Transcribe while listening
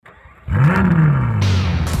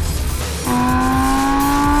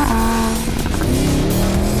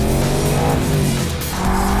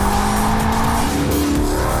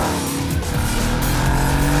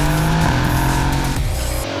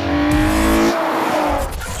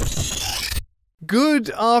good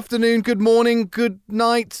afternoon, good morning, good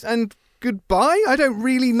night, and goodbye. I don't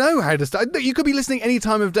really know how to start. You could be listening any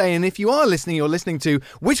time of day, and if you are listening, you're listening to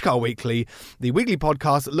Which Car Weekly, the weekly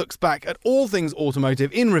podcast that looks back at all things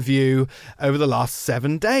automotive in review over the last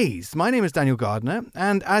 7 days. My name is Daniel Gardner,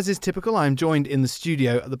 and as is typical, I'm joined in the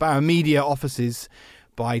studio at the Bauer Media offices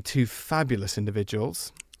by two fabulous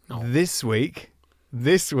individuals. This week...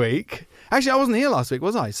 Actually, I wasn't here last week,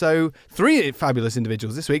 was I? So, 3 fabulous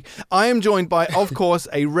individuals this week. I am joined by, of course,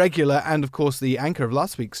 a regular and, of course, the anchor of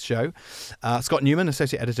last week's show, Scott Newman,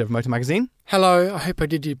 Associate Editor of Motor Magazine. Hello. I hope I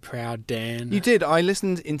did you proud, Dan. You did. I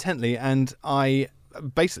listened intently, and I'm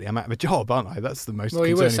out of a job, aren't I? That's the most concerning thing. Well,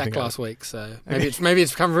 you were sacked last week, so maybe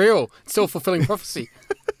it's become real. It's still fulfilling prophecy.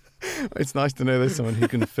 It's nice to know there's someone who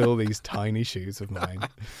can fill these tiny shoes of mine.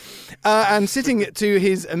 And sitting to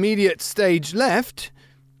his immediate stage left,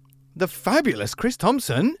 the fabulous Chris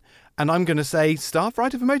Thompson, and I'm going to say staff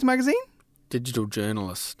writer for Motor Magazine? Digital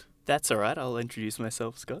journalist. That's all right. I'll introduce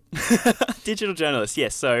myself, Scott. Digital journalist,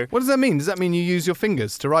 yes. So, what does that mean? Does that mean you use your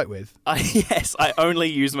fingers to write with? Yes, I only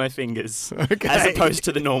use my fingers, as opposed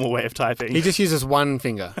to the normal way of typing. He just uses one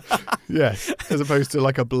finger. Yes, as opposed to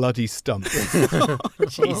like a bloody stump.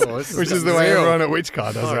 Jesus. Which is the way everyone at Which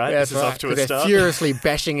Car does all it. right, Yeah, this is off to a they're start. furiously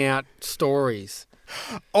bashing out stories.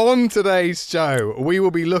 On today's show, we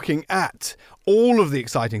will be looking at all of the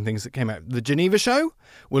exciting things that came out. The Geneva show.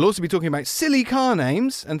 We'll also be talking about silly car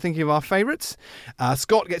names and thinking of our favourites.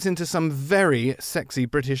 Scott gets into some very sexy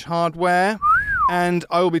British hardware. And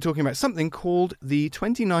I will be talking about something called the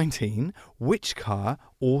 2019 Which Car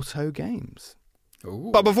Auto Games.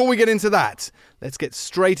 Ooh. But before we get into that, let's get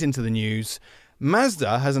straight into the news.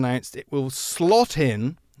 Mazda has announced it will slot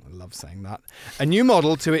in, I love saying that, a new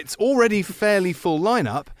model to its already fairly full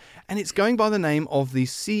lineup, and it's going by the name of the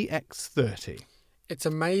CX-30. It's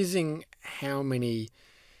amazing how many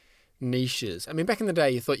niches. I mean, back in the day,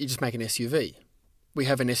 you thought you just make an SUV. We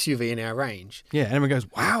have an SUV in our range. Yeah, and everyone goes,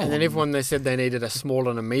 wow. And then everyone, they said they needed a small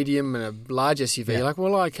and a medium and a large SUV. Yeah. You're like,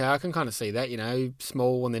 well, okay, I can kind of see that,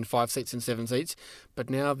 small and then 5 seats and 7 seats. But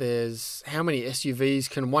now there's, how many SUVs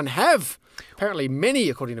can one have? Apparently many,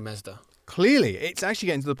 according to Mazda. Clearly, it's actually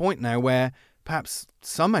getting to the point now where perhaps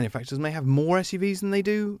some manufacturers may have more SUVs than they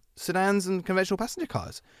do sedans and conventional passenger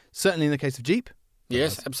cars. Certainly in the case of Jeep.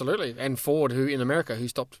 Yes, absolutely. And Ford, who in America, who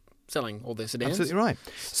stopped selling all their sedans. Absolutely right.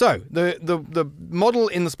 So the model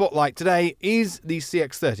in the spotlight today is the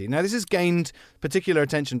CX-30. Now this has gained particular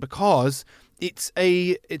attention because it's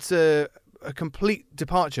a complete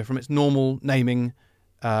departure from its normal naming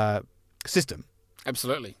system.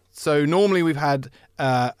 Absolutely. So normally we've had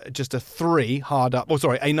just a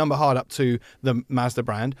number hard up to the Mazda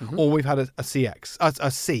brand, or we've had a CX, a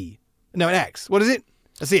C. No, an X. What is it?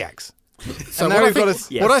 A CX. So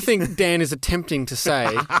what I think Dan is attempting to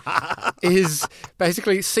say is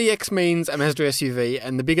basically CX means a Mazda SUV,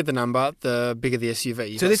 and the bigger the number, the bigger the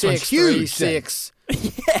SUV. So this one's huge, CX.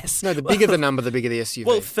 Yes. No, the bigger the number, the bigger the SUV.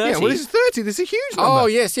 Well, 30. Yeah, well, this is 30. This is a huge number. Oh,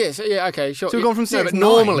 yes. Yeah, okay, sure. So we've gone from No, CX but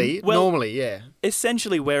 9. normally, yeah.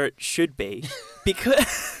 Essentially where it should be,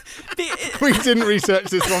 because... We didn't research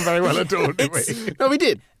this one very well at all, did we? No, we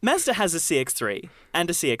did. Mazda has a CX-3 and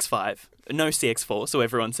a CX-5, no CX-4, so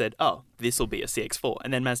everyone said, oh, this will be a CX-4.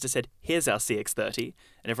 And then Mazda said, here's our CX-30.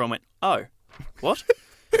 And everyone went, oh, what?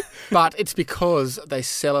 But it's because they do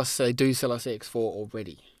sell a CX-4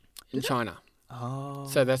 already in China. Oh.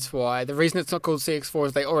 So that's why. The reason it's not called CX-4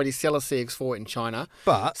 is they already sell a CX-4 in China.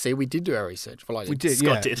 But see, we did do our research. Well, I did. we did.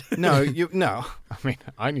 Scott yeah. did. No. I mean,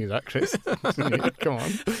 I knew that, Chris. Come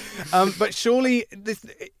on. But surely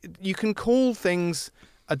you can call things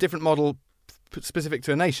a different model specific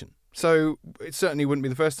to a nation. So it certainly wouldn't be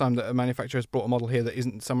the first time that a manufacturer has brought a model here that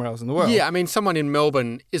isn't somewhere else in the world. Yeah, I mean, someone in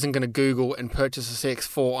Melbourne isn't going to Google and purchase a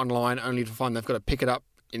CX-4 online only to find they've got to pick it up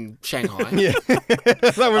in Shanghai. Yeah,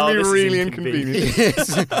 that would be this is really inconvenient. inconvenient.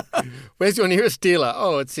 Yes. Where's your nearest dealer?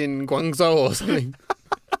 Oh, it's in Guangzhou or something.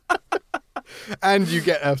 And you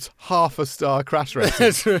get a half a star crash rating.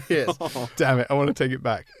 That's right, yes. Damn it, I want to take it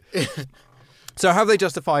back. So have they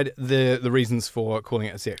justified the reasons for calling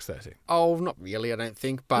it a CX-30? Oh, not really, I don't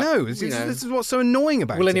think. But No, this is what's so annoying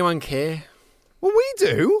about it. will anyone care? Well, we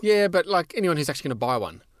do. Yeah, but like anyone who's actually going to buy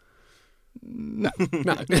one. No.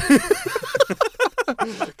 No.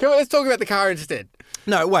 Come on, let's talk about the car instead.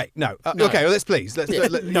 No, wait, no. No. Okay, well, let's please.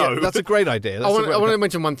 No. That's a great idea. I want to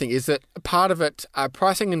mention one thing, is that part of it,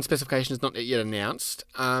 pricing and specification is not yet announced,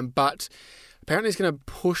 but apparently it's going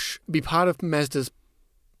to be part of Mazda's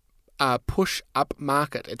push-up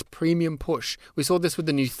market. It's premium push. We saw this with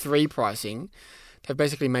the new 3 pricing. They've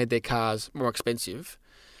basically made their cars more expensive.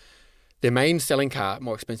 their main selling car,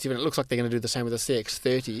 more expensive, and it looks like they're going to do the same with the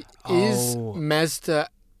CX-30. Is Mazda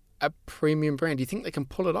a premium brand? Do you think they can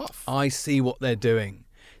pull it off? I see what they're doing.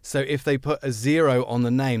 So if they put a 0 on the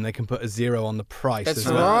name, they can put a 0 on the price. That's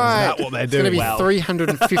as well. right. Is that what they're doing? It's going to be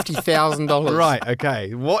 $350,000. Right,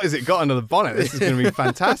 okay. What has it got under the bonnet? This is going to be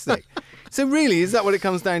fantastic. So really, is that what it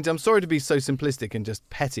comes down to? I'm sorry to be so simplistic and just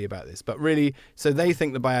petty about this, but really, so they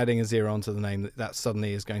think that by adding a 0 onto the name, that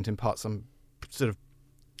suddenly is going to impart some sort of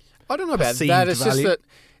I don't know about perceived that. It's value? just that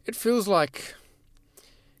it feels like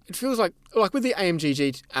with the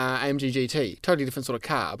AMG GT, totally different sort of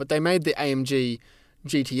car, but they made the AMG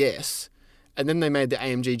GTS, and then they made the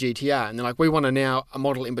AMG GTR, and they're like, we want a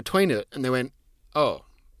model in between it, and they went, oh,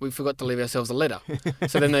 we forgot to leave ourselves a letter.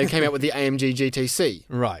 So then they came out with the AMG GTC.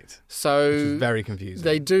 Right. So Which is very confusing.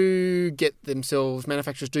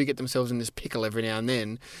 Manufacturers do get themselves in this pickle every now and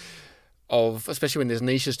then, especially when there's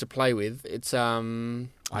niches to play with. It's I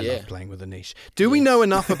love playing with a niche. Do we know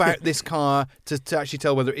enough about this car to actually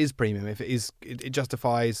tell whether it is premium? If it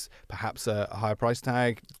justifies perhaps a higher price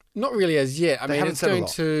tag? Not really as yet. I mean, haven't it's said a going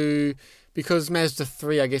lot. to, because Mazda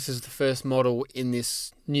 3, I guess, is the first model in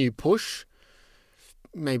this new push.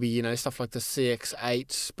 Maybe, stuff like the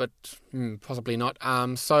CX-8, but possibly not.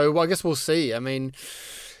 So I guess we'll see. I mean,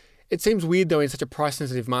 it seems weird, though, in such a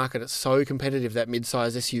price-sensitive market. It's so competitive, that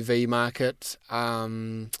mid-size SUV market.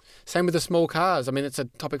 Same with the small cars. I mean, it's a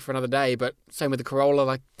topic for another day, but same with the Corolla.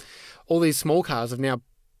 Like, all these small cars have now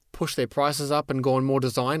pushed their prices up and gone more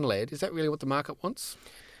design-led. Is that really what the market wants?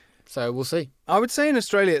 So we'll see. I would say in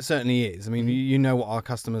Australia it certainly is. I mean, you know what our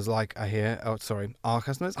customers like are here. Oh, sorry, our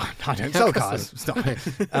customers? I don't sell cars. Stop it.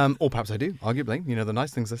 Or perhaps I do, arguably. You know the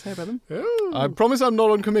nice things I say about them. Ooh. I promise I'm not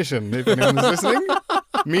on commission, if anyone's listening.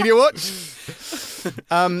 Media Watch.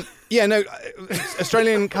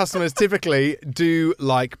 Australian customers typically do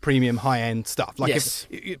like premium high-end stuff. Like yes.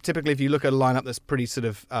 Typically, if you look at a lineup that's pretty sort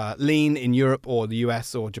of lean in Europe or the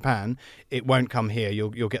US or Japan, it won't come here.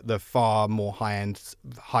 You'll get the far more high-end,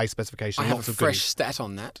 high specification. I have lots a of fresh goodies. stat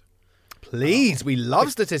on that. Please, we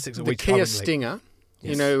love statistics. The Kia Stinger.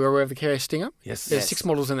 Yes. We're aware of the Kia Stinger? Yes. There's 6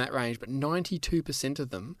 models in that range, but 92%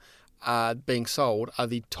 of them being sold are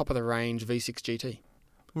the top-of-the-range V6 GT.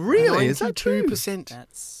 Really? Is that true?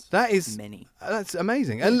 92%. That is many. That's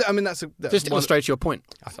amazing. And I mean, that's Just illustrates your point.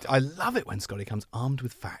 I love it when Scotty comes armed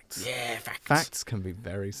with facts. Yeah, facts. Facts can be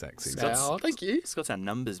very sexy. Oh, thank you. Scott's our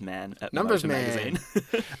numbers man at Numbers Motor man.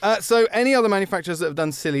 Magazine. So, any other manufacturers that have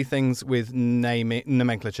done silly things with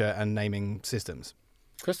nomenclature and naming systems?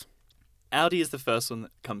 Chris? Audi is the first one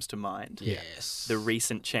that comes to mind. Yes. The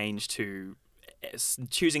recent change to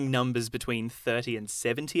choosing numbers between 30 and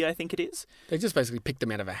 70, I think it is. They just basically picked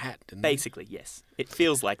them out of a hat, didn't they? Basically, yes. It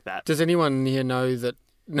feels like that. Does anyone here know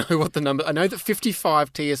what the number... I know that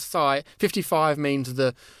 55 TSI... 55 means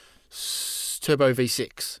the turbo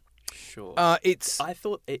V6. Sure. It's I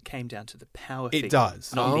thought it came down to the power It figure,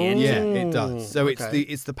 does. not the Oh. engine. Yeah, it does. So Okay.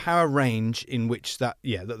 it's the power range in which that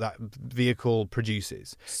vehicle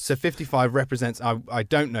produces. So 55 represents. I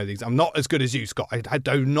don't know these. I'm not as good as you, Scott. I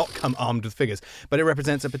do not come armed with figures, but it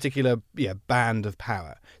represents a particular band of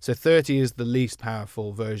power. So 30 is the least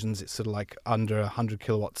powerful versions. It's sort of like under 100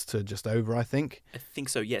 kilowatts to just over, I think. I think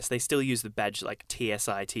so, yes. They still use the badge like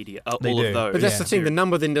TSI, TD, all They do. of those. But that's the thing. The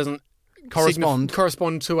number then doesn't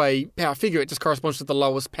correspond to a power figure. It just corresponds to the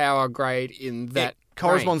lowest power grade in that It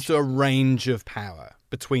corresponds to a range of power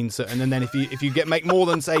between certain, and then if you make more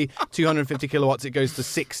than say 250 kilowatts, it goes to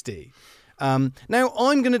 60. Now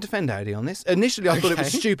I'm going to defend Audi on this. Initially, I thought it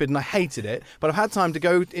was stupid and I hated it, but I've had time to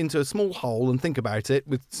go into a small hole and think about it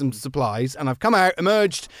with some supplies, and I've come out,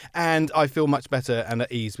 emerged, and I feel much better and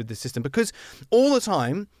at ease with this system because all the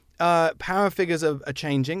time. Power figures are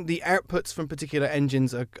changing. The outputs from particular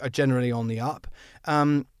engines are generally on the up.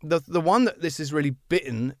 The one that this is really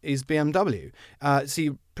bitten is BMW.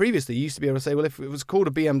 See, previously you used to be able to say, well, if it was called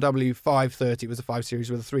a BMW 530, it was a 5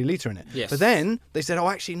 Series with a 3 litre in it. Yes. But then they said, oh,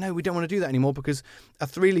 actually, no, we don't want to do that anymore because a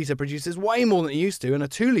 3 litre produces way more than it used to, and a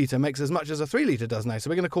 2 litre makes as much as a 3 litre does now. So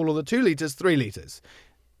we're going to call all the 2 litres 3 litres.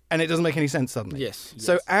 And it doesn't make any sense suddenly. Yes.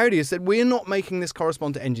 So Audi has said, we're not making this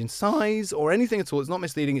correspond to engine size or anything at all. It's not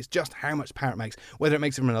misleading. It's just how much power it makes. Whether it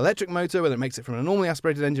makes it from an electric motor, whether it makes it from a normally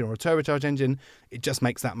aspirated engine or a turbocharged engine, it just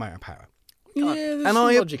makes that amount of power. Yeah, there's And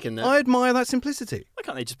some logic in that. I admire that simplicity. Why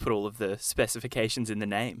can't they just put all of the specifications in the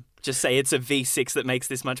name? Just say it's a V6 that makes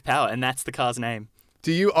this much power, and that's the car's name.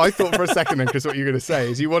 I thought for a second then, Chris, what you were going to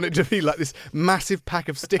say is you want it to be like this massive pack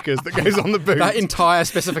of stickers that goes on the boot. That entire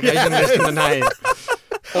specification list in the name.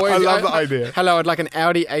 I love that idea. Hello, I'd like an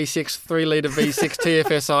Audi A6 3-litre V6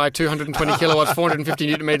 TFSI, 220 kilowatts, 450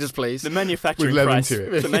 newton meters, please. The manufacturing With leather price.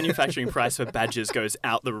 interior. The manufacturing price for badges goes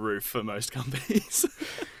out the roof for most companies.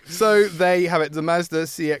 So there you have it, the Mazda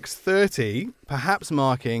CX-30, perhaps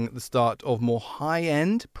marking the start of more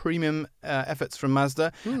high-end premium efforts from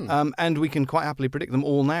Mazda, and we can quite happily predict them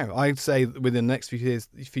all now. I'd say within the next few years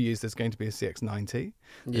there's going to be a CX-90.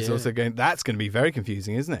 It's Yeah. also that's going to be very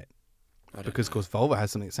confusing, isn't it? I don't Because, of course, Volvo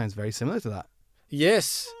has something that sounds very similar to that.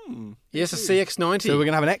 Yes. Yes, a CX-90. So we're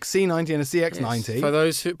going to have an XC90 and a CX-90. Yes. For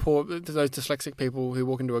those those dyslexic people who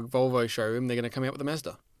walk into a Volvo showroom, they're going to come out with a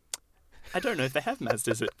Mazda. I don't know if they have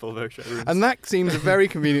Mazdas at Volvo showrooms. And that seems a very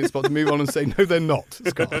convenient spot to move on and say, no, they're not,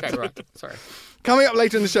 Scott. Okay, right. Sorry. Coming up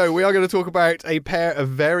later in the show, we are going to talk about a pair of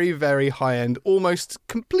very, very high-end, almost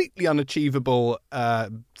completely unachievable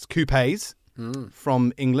coupes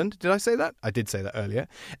from England. Did I say that? I did say that earlier.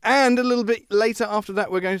 And a little bit later after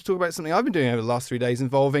that, we're going to talk about something I've been doing over the last 3 days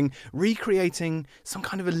involving recreating some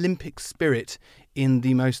kind of Olympic spirit in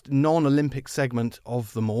the most non-Olympic segment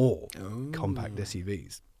of them all, compact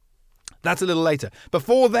SUVs. That's a little later.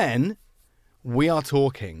 Before then, we are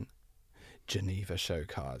talking Geneva show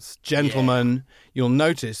cars. Gentlemen, you'll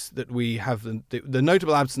notice that we have the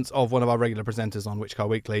notable absence of one of our regular presenters on Which Car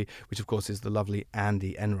Weekly, which of course is the lovely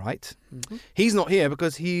Andy Enright. Mm-hmm. He's not here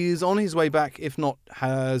because he's on his way back, if not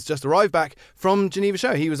has just arrived back from Geneva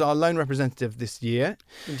show. He was our lone representative this year.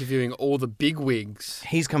 Interviewing all the big wigs.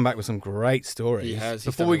 He's come back with some great stories. He has.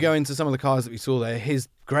 Before we go into some of the cars that we saw there, his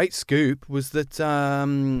great scoop was that...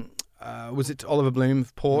 was it Oliver Bloom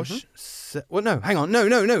of Porsche? Well, no, hang on. No,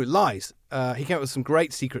 lies. He came up with some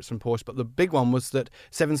great secrets from Porsche, but the big one was that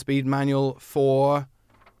 7-speed manual for...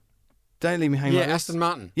 Don't leave me hanging like this. Aston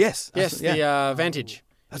Martin. Yes. Yes, the Vantage.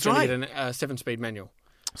 That's It's gonna right. get a 7-speed manual.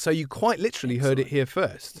 So you quite literally heard it here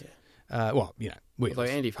first. Yeah. Well, you know, weird. Although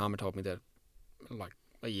Andy Farmer told me that like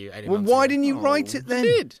a year, 18 Well, months why ago. didn't you write it then? I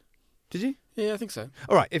did. Did you? Yeah, I think so.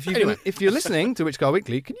 All right. If Anyway. if you're listening to Which Car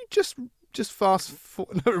Weekly, can you just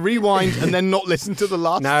rewind and then not listen to the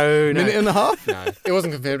last minute and a half? No, it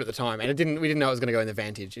wasn't confirmed at the time, and we didn't know it was going to go in the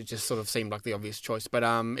Vantage. It just sort of seemed like the obvious choice, but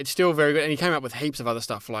it's still very good. And he came up with heaps of other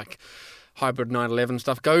stuff like hybrid 911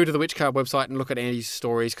 stuff. Go to the Which Car website and look at Andy's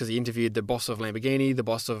stories because he interviewed the boss of Lamborghini, the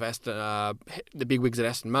boss of the big wigs at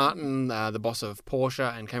Aston Martin, the boss of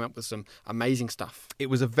Porsche, and came up with some amazing stuff. It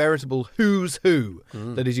was a veritable who's who.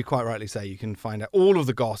 That, as you quite rightly say, you can find out all of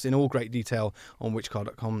the goss in all great detail on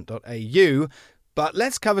whichcar.com.au. But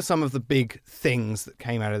let's cover some of the big things that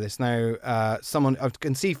came out of this. Now, someone I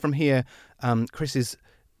can see from here, Chris's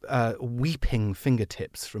weeping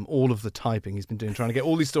fingertips from all of the typing he's been doing, trying to get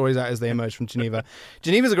all these stories out as they emerge from Geneva.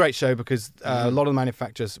 Geneva's a great show because a lot of the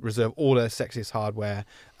manufacturers reserve all their sexiest hardware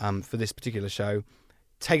for this particular show.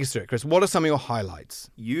 Take us through it, Chris. What are some of your highlights?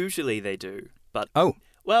 Usually they do, but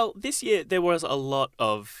well, this year there was a lot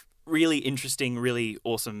of really interesting, really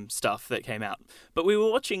awesome stuff that came out. But we were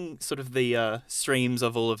watching sort of the streams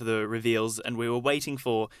of all of the reveals, and we were waiting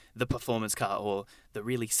for the performance car or the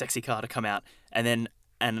really sexy car to come out, and then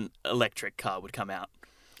an electric car would come out,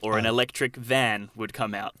 or an electric van would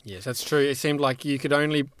come out. Yes, that's true. It seemed like you could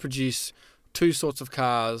only produce two sorts of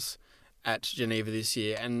cars at Geneva this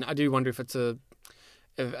year, and I do wonder if it's a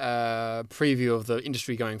preview of the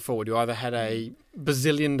industry going forward. You either had a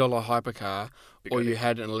bazillion-dollar hypercar or you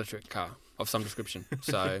had an electric car of some description.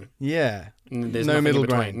 So Yeah. there's No nothing middle in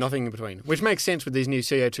between. ground. Nothing in between. Which makes sense with these new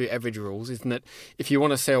CO2 average rules, isn't it? If you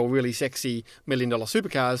want to sell really sexy million-dollar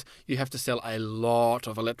supercars, you have to sell a lot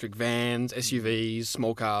of electric vans, SUVs,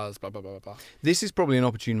 small cars, blah, blah, blah, blah. This is probably an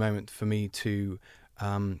opportune moment for me to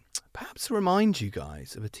perhaps remind you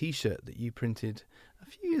guys of a T-shirt that you printed a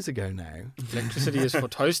few years ago now. Electricity is for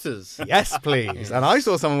toasters. Yes, please. And I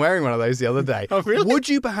saw someone wearing one of those the other day. Oh, really? Would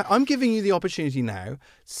you perhaps... I'm giving you the opportunity now,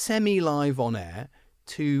 semi-live on air,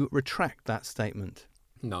 to retract that statement.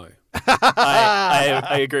 No.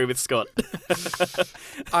 I agree with Scott.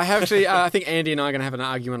 I have actually, I think Andy and I are going to have an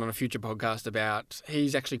argument on a future podcast about,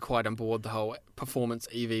 he's actually quite on board the whole performance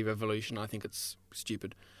EV revolution. I think it's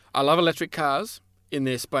stupid. I love electric cars in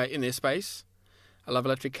their space. I love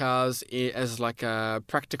electric cars as like a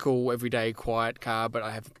practical, everyday, quiet car, but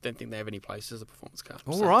don't think they have any place as a performance car.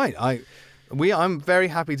 All right. I'm very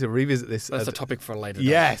happy to revisit this. That's a topic for a later day.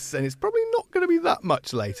 Yes, and it's probably not going to be that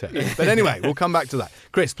much later. But anyway, we'll come back to that.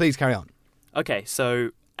 Chris, please carry on. Okay,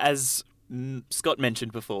 so as Scott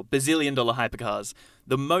mentioned before, bazillion-dollar hypercars.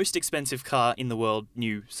 The most expensive car in the world,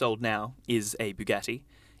 new, sold now, is a Bugatti.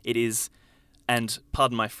 It is, and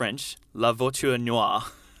pardon my French, La Voiture Noire.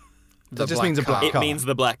 That just means a black car. It means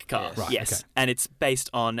the black car, Yes. yes. okay. And it's based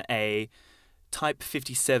on a Type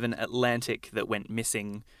 57 Atlantic that went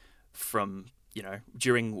missing from,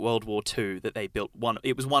 during World War II that they built.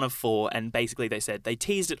 It was one of 4, and basically they said they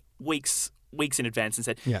teased it weeks in advance and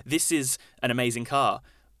said, this is an amazing car.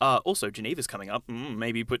 Also, Geneva's coming up.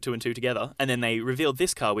 Maybe put 2 and 2 together. And then they revealed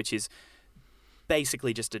this car, which is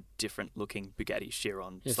basically just a different-looking Bugatti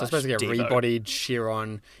Chiron. Yes, it's basically a rebodied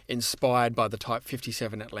Chiron inspired by the Type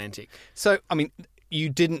 57 Atlantic. So, I mean, you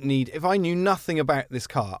didn't need... If I knew nothing about this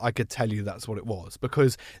car, I could tell you that's what it was.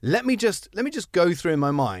 Because let me just go through in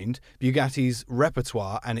my mind Bugatti's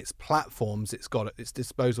repertoire and its platforms it's got at its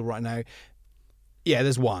disposal right now. Yeah,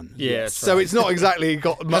 there's one. Yeah, so right. it's not exactly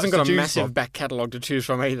got much hasn't got to a choose massive from. back catalogue to choose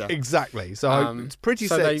from either. Exactly. So it's pretty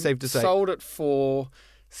safe to say. Sold it for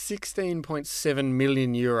 16.7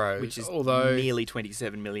 million euros, which is although nearly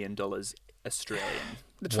 $27 million Australian.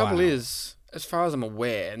 The trouble is, as far as I'm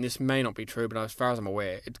aware, and this may not be true, but as far as I'm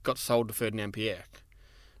aware, it got sold to Ferdinand Piëch,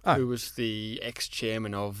 who was the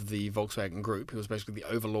ex-chairman of the Volkswagen Group, who was basically the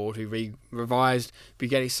overlord who revised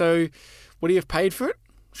Bugatti. So, would he have paid for it?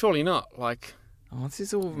 Surely not. Oh, this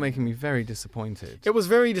is all making me very disappointed. It was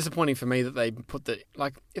very disappointing for me that they put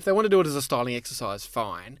if they want to do it as a styling exercise,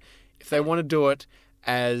 fine. If they want to do it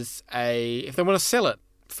if they want to sell it,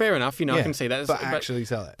 fair enough, I can see that. But actually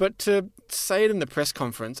sell it. But to say it in the press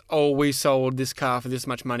conference, we sold this car for this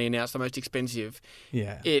much money and now it's the most expensive.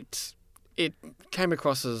 Yeah. It came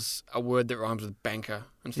across as a word that rhymes with banker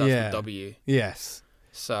and starts with W. Yes.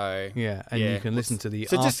 So yeah, and you can listen to the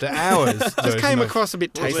so after hours. Just came across a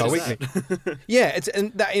bit tasteless. Yeah,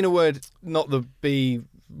 and that in a word, not the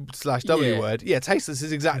B/W word. Yeah, tasteless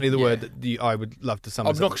is exactly the word that I would love to sum it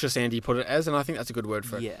up. Obnoxious, Andy put it as, and I think that's a good word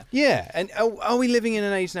for it. Yeah. Yeah, and are we living in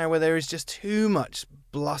an age now where there is just too much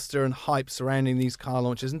bluster and hype surrounding these car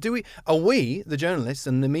launches? And are we, the journalists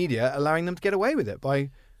and the media, allowing them to get away with it by...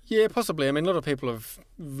 Yeah, possibly. I mean, a lot of people have,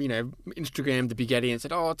 Instagrammed the Bugatti and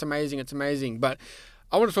said, "Oh, it's amazing." But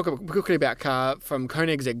I want to talk quickly about a car from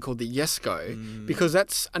Koenigsegg called the Jesko, because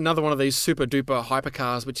that's another one of these super duper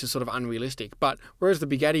hypercars, which is sort of unrealistic. But whereas the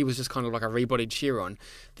Bugatti was just kind of like a rebodied Chiron,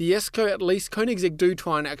 the Jesko, at least Koenigsegg do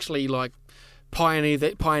try and actually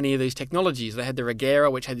pioneer these technologies. They had the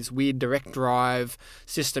Regera, which had this weird direct drive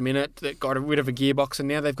system in it that got rid of a gearbox, and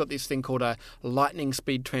now they've got this thing called a lightning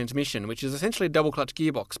speed transmission, which is essentially a double clutch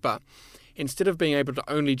gearbox, but instead of being able to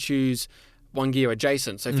only choose one gear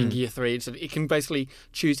adjacent, so if you're in gear 3, it can basically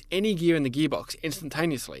choose any gear in the gearbox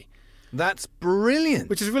instantaneously. That's brilliant.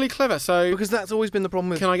 Which is really clever. So because that's always been the problem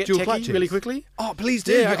with dual clutches. Can I get techie really quickly? Oh, please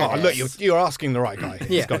do. Yeah, okay. Look, you're asking the right guy.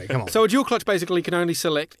 He's got it. Come on. So a dual clutch basically can only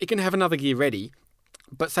select... It can have another gear ready,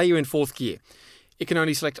 but say you're in 4th gear. It can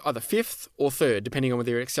only select either 5th or 3rd, depending on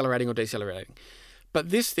whether you're accelerating or decelerating. But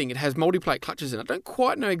this thing, it has multi-plate clutches in it. I don't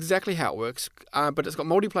quite know exactly how it works, but it's got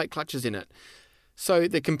multi-plate clutches in it. So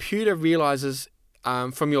the computer realises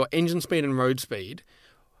from your engine speed and road speed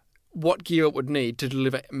what gear it would need to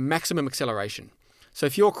deliver maximum acceleration. So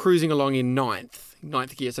if you're cruising along in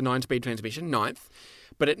 9th gear, it's a 9-speed transmission, 9th,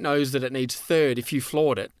 but it knows that it needs 3rd. If you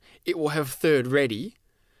floored it, it will have 3rd ready.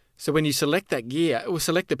 So when you select that gear, it will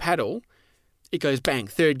select the paddle, it goes bang,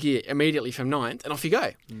 3rd gear immediately from 9th, and off you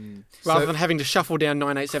go. Rather than having to shuffle down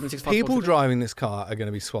 9, 8, 7, 6, 5, 4, 3. People driving this car are going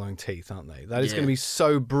to be swallowing teeth, aren't they? That is going to be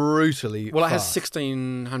so brutally Well, it has fast.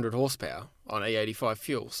 1,600 horsepower on E85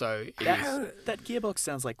 fuel, so that gearbox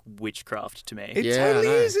sounds like witchcraft to me. It totally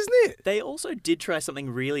is, isn't it? They also did try something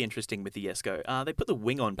really interesting with the Jesko. They put the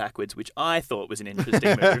wing on backwards, which I thought was an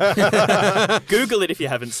interesting move. Google it if you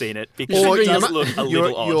haven't seen it, because it does look a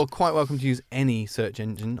little odd. You're quite welcome to use any search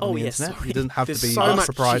engine on the internet. Sorry. It doesn't have to be so much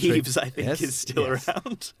proprietary. Jeeves, I think, is still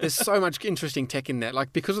around. There's so much interesting tech in that.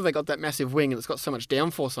 Because they got that massive wing and it's got so much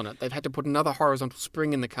downforce on it, they've had to put another horizontal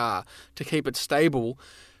spring in the car to keep it stable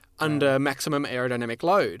under maximum aerodynamic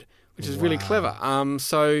load, which is really clever.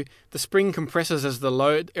 So the spring compresses as the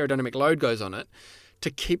aerodynamic load goes on it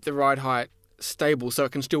to keep the ride height stable so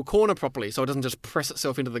it can still corner properly, so it doesn't just press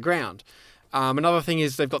itself into the ground. Another thing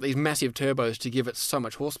is they've got these massive turbos to give it so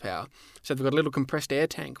much horsepower. So they've got a little compressed air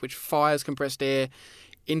tank which fires compressed air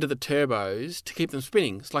into the turbos to keep them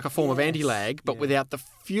spinning. It's like a form of anti-lag, but without the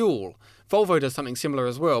fuel. Volvo does something similar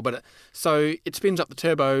as well, but so it spins up the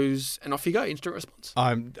turbos and off you go, instant response.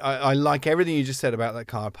 I like everything you just said about that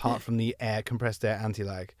car, apart from the compressed air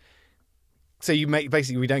anti-lag. So you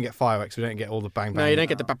basically we don't get fireworks, we don't get all the bang bang. No, you don't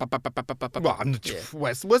get the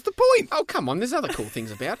What's the point? Oh, come on, there's other cool things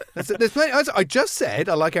about it. There's plenty. I just said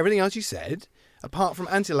I like everything else you said, apart from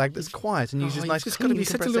anti-lag that's quiet and uses nice. It's got to be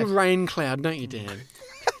such a little rain cloud, don't you, Dan?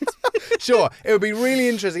 Sure, it would be really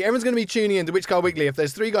interesting. Everyone's going to be tuning in to Which Car Weekly if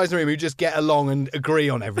there's three guys in the room who just get along and agree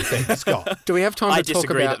on everything. Scott. Do we have time I to talk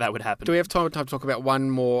disagree about that would happen. Do we have time to talk about one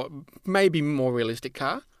more, maybe more realistic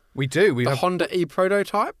car? We do. We The have. Honda Let's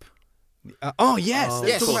e-prototype. talk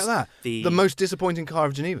about that. The most disappointing car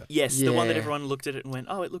of Geneva. Yes, the one that Yeah. everyone looked at it and went,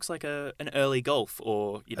 "Oh, it looks like an early Golf,"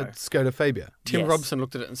 or A Skoda Fabia. Tim Yes. Robson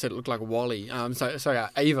looked at it and said it looked like Wally.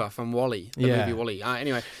 Ava from Wally, the Yeah. movie Wally.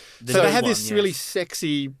 Anyway, The so they new had one, this really yes.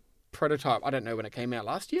 sexy prototype. I don't know when it came out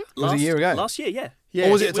last year. Was it a year ago? Last year, yeah. Yeah,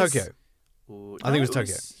 Or was it it at was- Tokyo? Ooh, I think it was no,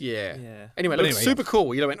 Tokyo. Yeah. Yeah. Anyway, it But looked anyway, super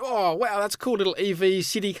cool. You know, went, oh wow, that's a cool little EV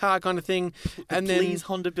city car kind of thing. And Please,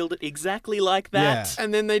 Honda, build it exactly like that.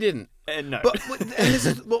 then they didn't. No. But and this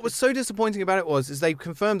is what was so disappointing about it is they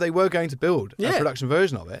confirmed they were going to build a Yeah. production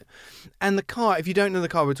version of it. And the car, if you don't know the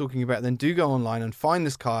car we're talking about, then do go online and find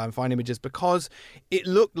this car and find images because it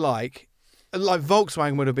looked like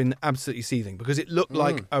Volkswagen would have been absolutely seething because it looked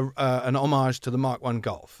like an homage to the Mark I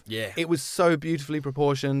Golf. Yeah. It was so beautifully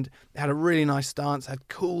proportioned. It had a really nice stance. Had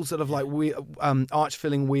cool sort of like arch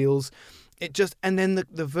filling wheels. It just and then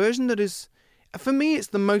the version that is, for me, it's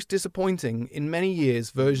the most disappointing in many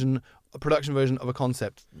years a production version of a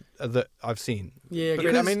concept that I've seen. Yeah, good.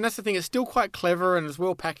 Because I mean, that's the thing. It's still quite clever and it's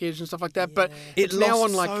well packaged and stuff like that. But It it's now lost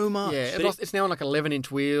on like so much. Yeah, But it's now on like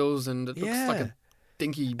 11-inch wheels and it looks like Yeah. a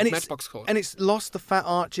dinky And matchbox car. And it's lost the fat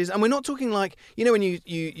arches. And we're not talking like, when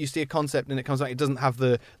you see a concept and it comes out, it doesn't have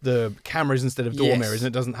the cameras instead of door Yes. mirrors and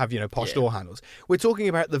it doesn't have, posh Yeah. door handles. We're talking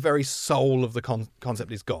about the very soul of the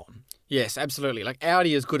concept is gone. Yes, absolutely. Like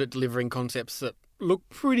Audi is good at delivering concepts that look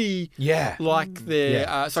pretty Yeah. like their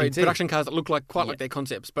Yeah, CT. production cars that look like quite like their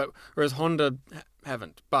concepts, but whereas Honda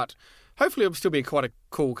haven't. But hopefully it'll still be quite a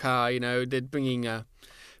cool car. They're bringing a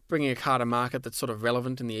car to market that's sort of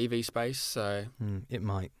relevant in the EV space. So It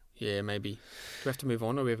might. yeah, maybe. Do we have to move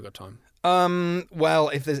on, or we have got time? Well,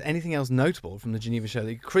 if there's anything else notable from the Geneva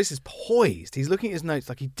show, Chris is poised. He's looking at his notes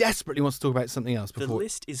like he desperately wants to talk about something else the before.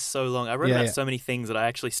 list is so long. I wrote Yeah, about yeah. so many things that I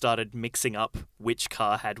actually started mixing up which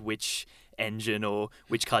car had which engine or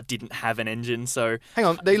which car didn't have an engine. So, Hang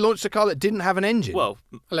on, they launched a car that didn't have an engine. well,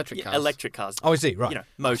 Electric cars. electric cars. Oh, I see. Right.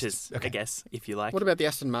 Motors, Okay. I guess, if you like. What about the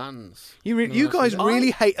Aston Martins? You guys I-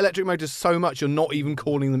 really hate electric motors so much you're not even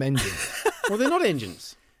calling them engines. Well, they're not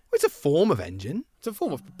engines. It's a form of engine. It's a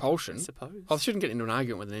form of propulsion. I suppose. I shouldn't get into an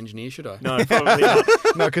argument with an engineer, should I? No, probably not.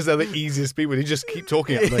 No, because they're the easiest people. You just keep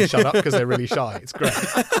talking at them and shut up because they're really shy. It's great.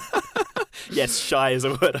 Yes, shy is a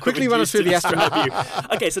word. I Quickly would run use us through to the Aston describe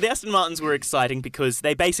you. Okay, so the Aston Martins were exciting because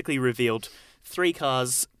they basically revealed 3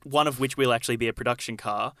 cars, one of which will actually be a production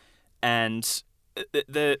car, and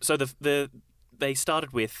they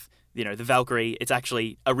started with the Valkyrie. It's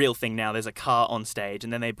actually a real thing now. There's a car on stage,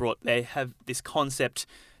 and then they have this concept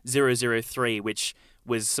 003, which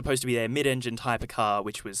was supposed to be their mid-engine type of car,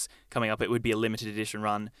 which was coming up. It would be a limited edition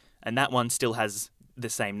run, and that one still has the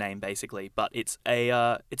same name basically, but it's a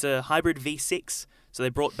hybrid V6. So they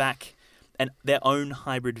brought back their own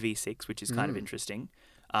hybrid V6, which is kind of interesting.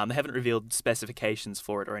 They haven't revealed specifications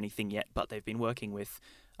for it or anything yet, but they've been working with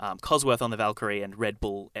Cosworth on the Valkyrie and Red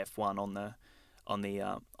Bull F1 on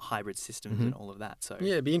the hybrid systems and all of that. So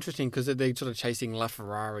Yeah, it'd be interesting because they're sort of chasing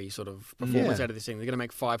LaFerrari sort of performance Yeah. out of this thing. They're going to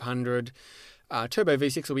make 500. Turbo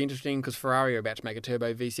V6 will be interesting because Ferrari are about to make a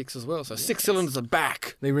turbo V6 as well. So 6 cylinders are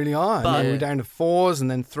back. They really are. But- and then we're down to 4s and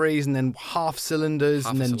then 3s and then half cylinders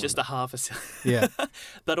Half and a then cylinder. just a half a cylinder. yeah.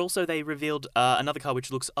 But also they revealed another car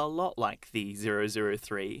which looks a lot like the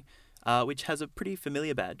 003, which has a pretty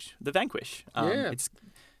familiar badge, the Vanquish. Yeah. It's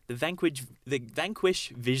the Vanquish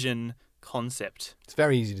Vision concept. It's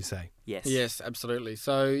very easy to say. Yes. Yes, absolutely.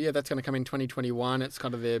 So, yeah, that's going to come in 2021. It's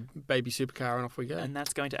kind of their baby supercar, and off we go. And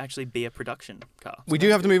that's going to actually be a production car. We do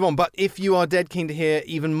have to move on, but if you are dead keen to hear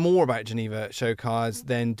even more about Geneva show cars,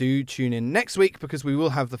 then do tune in next week because we will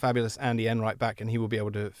have the fabulous Andy Enright back and he will be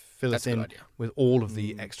able to fill That's us a good in idea. with all of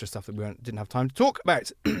the extra stuff that we didn't have time to talk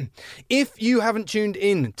about. If you haven't tuned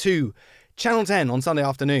in to Channel 10 on Sunday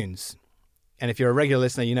afternoons, and if you're a regular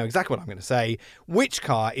listener, you know exactly what I'm going to say. Which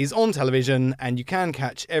Car is on television, and you can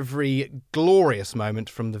catch every glorious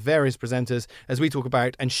moment from the various presenters as we talk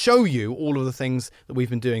about and show you all of the things that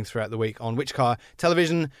we've been doing throughout the week on Which Car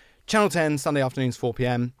television, Channel 10, Sunday afternoons, 4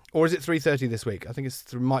 p.m. Or is it 3:30 this week? I think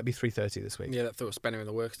it might be 3:30 this week. Yeah, that threw a spanner in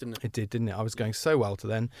the works, didn't it? It did, didn't it? I was going so well to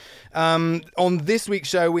then. On this week's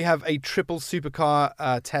show, we have a triple supercar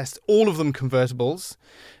test, all of them convertibles.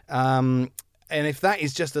 And if that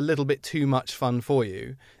is just a little bit too much fun for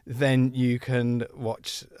you, then you can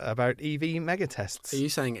watch about EV mega tests. Are you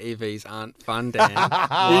saying EVs aren't fun, Dan? You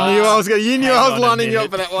knew I was Hang on a lining you up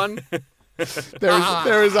minute. for that one.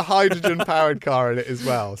 There is a hydrogen-powered car in it as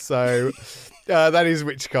well. So That is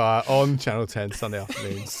Which Car on Channel 10 Sunday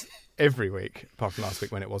afternoons every week, apart from last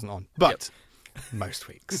week when it wasn't on. But most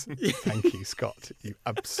weeks. Thank you, Scott. You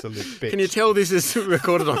absolute bitch. Can you tell this is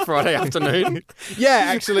recorded on Friday afternoon? Yeah,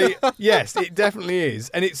 actually, yes, it definitely is.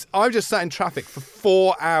 And I've just sat in traffic for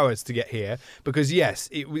 4 hours to get here because, yes,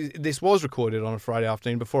 this was recorded on a Friday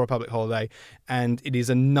afternoon before a public holiday, and it is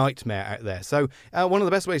a nightmare out there. So one of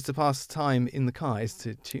the best ways to pass time in the car is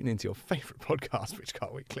to tune into your favourite podcast, Which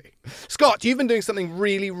Car Weekly. Scott, you've been doing something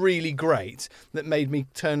really, really great that made me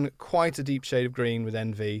turn quite a deep shade of green with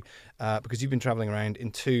envy because you've been travelling around in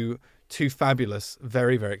two fabulous,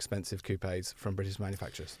 very, very expensive coupes from British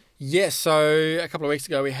manufacturers. Yes, so a couple of weeks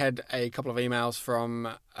ago we had a couple of emails from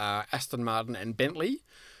Aston Martin and Bentley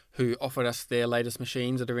who offered us their latest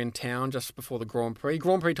machines that are in town just before the Grand Prix.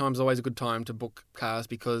 Grand Prix time is always a good time to book cars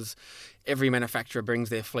because every manufacturer brings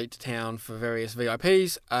their fleet to town for various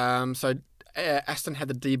VIPs. So Aston had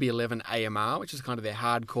the DB11 AMR, which is kind of their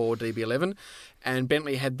hardcore DB11, and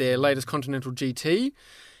Bentley had their latest Continental GT.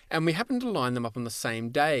 And we happened to line them up on the same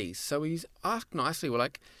day. So he's asked nicely, we're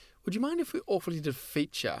like, would you mind if we awfully did a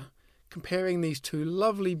feature comparing these two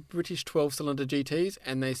lovely British 12-cylinder GTs?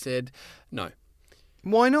 And they said, no.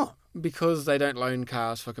 Why not? Because they don't loan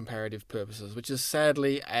cars for comparative purposes, which is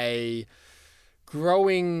sadly a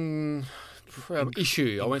growing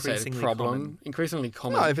issue. I won't say it's a problem. Increasingly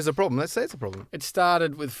common. No, if it's a problem, let's say it's a problem. It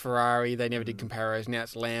started with Ferrari. They never did comparos. Now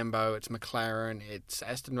it's Lambo, it's McLaren, it's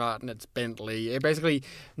Aston Martin, it's Bentley. Basically,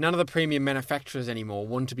 none of the premium manufacturers anymore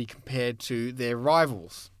want to be compared to their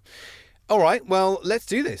rivals. All right, well, let's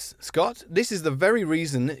do this, Scott. This is the very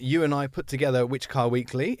reason you and I put together Which Car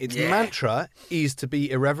Weekly. Its mantra is to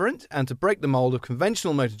be irreverent and to break the mould of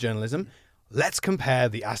conventional motor journalism. Let's compare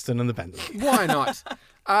the Aston and the Bentley. Why not?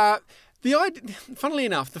 Funnily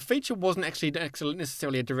enough, the feature wasn't actually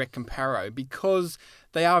necessarily a direct comparo because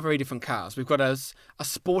they are very different cars. We've got a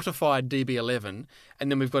sportified DB11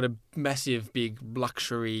 and then we've got a massive, big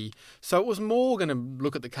luxury. So it was more going to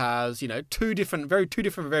look at the cars, two different, very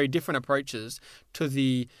different approaches to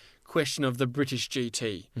the question of the British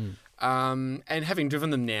GT. And having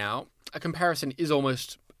driven them now, a comparison is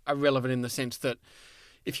almost irrelevant in the sense that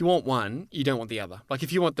if you want one, you don't want the other. Like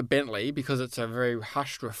if you want the Bentley because it's a very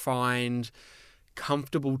hushed, refined,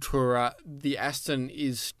 comfortable tourer, the Aston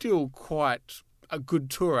is still quite a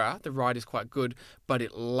good tourer. The ride is quite good, but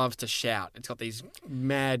it loves to shout. It's got these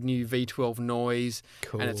mad new V12 noise,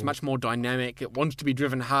 and it's much more dynamic. It wants to be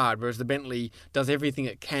driven hard, whereas the Bentley does everything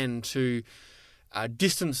it can to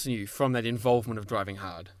distance you from that involvement of driving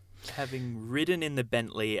hard. Having ridden in the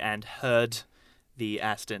Bentley and heard the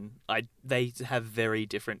Aston, they have very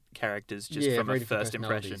different characters just from a first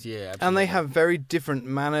impression. Yeah, and they have very different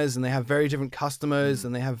manners, and they have very different customers,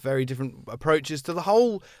 and they have very different approaches to the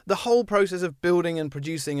whole process of building and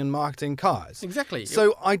producing and marketing cars. Exactly.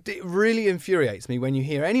 So it really infuriates me when you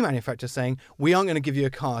hear any manufacturer saying, we aren't going to give you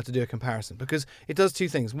a car to do a comparison, because it does two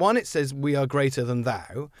things. One, it says we are greater than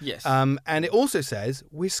thou. Yes. And it also says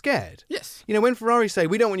we're scared. Yes. When Ferrari say,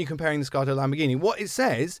 we don't want you comparing this car to a Lamborghini, what it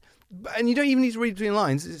says, and you don't even need to read between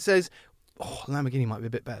lines, it says, Lamborghini might be a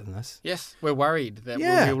bit better than us. Yes, we're worried that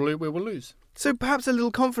we will lose. So perhaps a little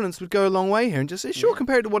confidence would go a long way here and just say, sure,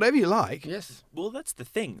 compare it to whatever you like. Yes. Well, that's the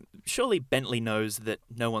thing. Surely Bentley knows that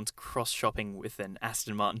no one's cross-shopping with an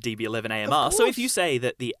Aston Martin DB11 AMR. So if you say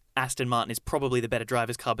that the Aston Martin is probably the better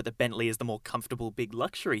driver's car, but the Bentley is the more comfortable big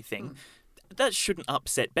luxury thing, that shouldn't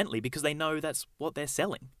upset Bentley because they know that's what they're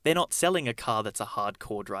selling. They're not selling a car that's a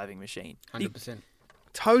hardcore driving machine. 100%.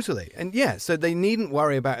 Totally. And so they needn't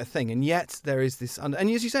worry about a thing. And yet there is this, and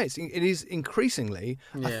as you say, it is increasingly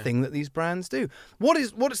a thing that these brands do. What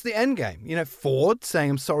is the end game? Ford saying,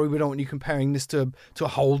 I'm sorry, we don't want you comparing this to a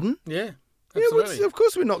Holden. Yeah, absolutely. Of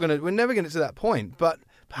course we're never going to get to that point. But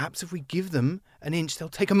perhaps if we give them an inch, they'll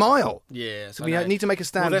take a mile. Yeah. So we need to make a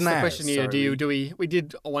stand now. Well, that's the question here. We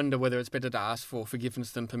did wonder whether it's better to ask for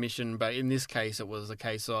forgiveness than permission. But in this case, it was a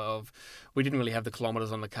case of we didn't really have the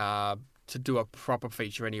kilometres on the car to do a proper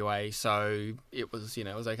feature anyway, so it was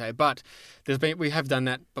okay. But we have done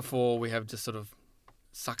that before. We have just sort of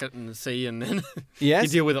suck it and see, and then you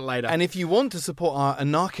deal with it later. And if you want to support our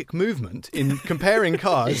anarchic movement in comparing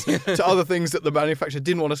cars to other things that the manufacturer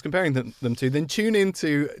didn't want us comparing them to, then tune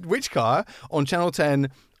into Which Car on Channel 10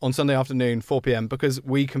 on Sunday afternoon, 4 p.m, because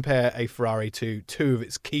we compare a Ferrari to two of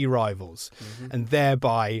its key rivals, and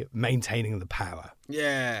thereby maintaining the power.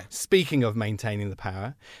 Yeah. Speaking of maintaining the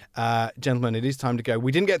power, gentlemen, it is time to go.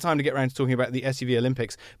 We didn't get time to get around to talking about the SUV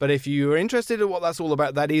Olympics, but if you are interested in what that's all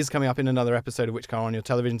about, that is coming up in another episode of Which Car on your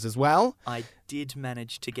televisions as well. I did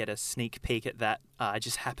manage to get a sneak peek at that. I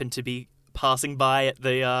just happened to be passing by at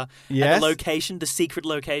the location, the secret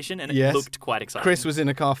location, and it looked quite exciting. Chris was in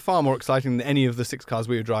a car far more exciting than any of the 6 cars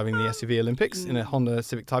we were driving in the SUV Olympics in a Honda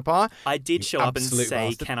Civic Type R. I did show up and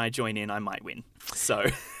say, can I join in? I might win. So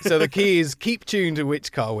the key is keep tuned to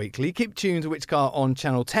Which Car Weekly. Keep tuned to Which Car on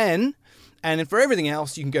Channel 10. And for everything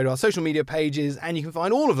else, you can go to our social media pages and you can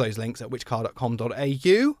find all of those links at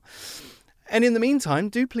whichcar.com.au. And in the meantime,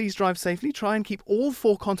 do please drive safely. Try and keep all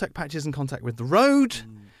 4 contact patches in contact with the road.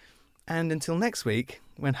 And until next week,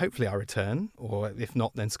 when hopefully I return, or if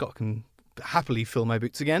not, then Scott can happily fill my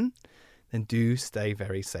boots again, then do stay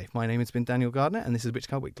very safe. My name has been Daniel Gardner, and this is Which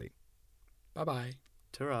Car Weekly. Bye-bye.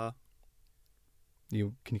 Ta-ra.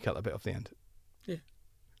 Can you cut that bit off the end? Yeah.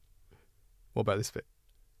 What about this bit?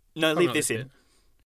 No, leave this in.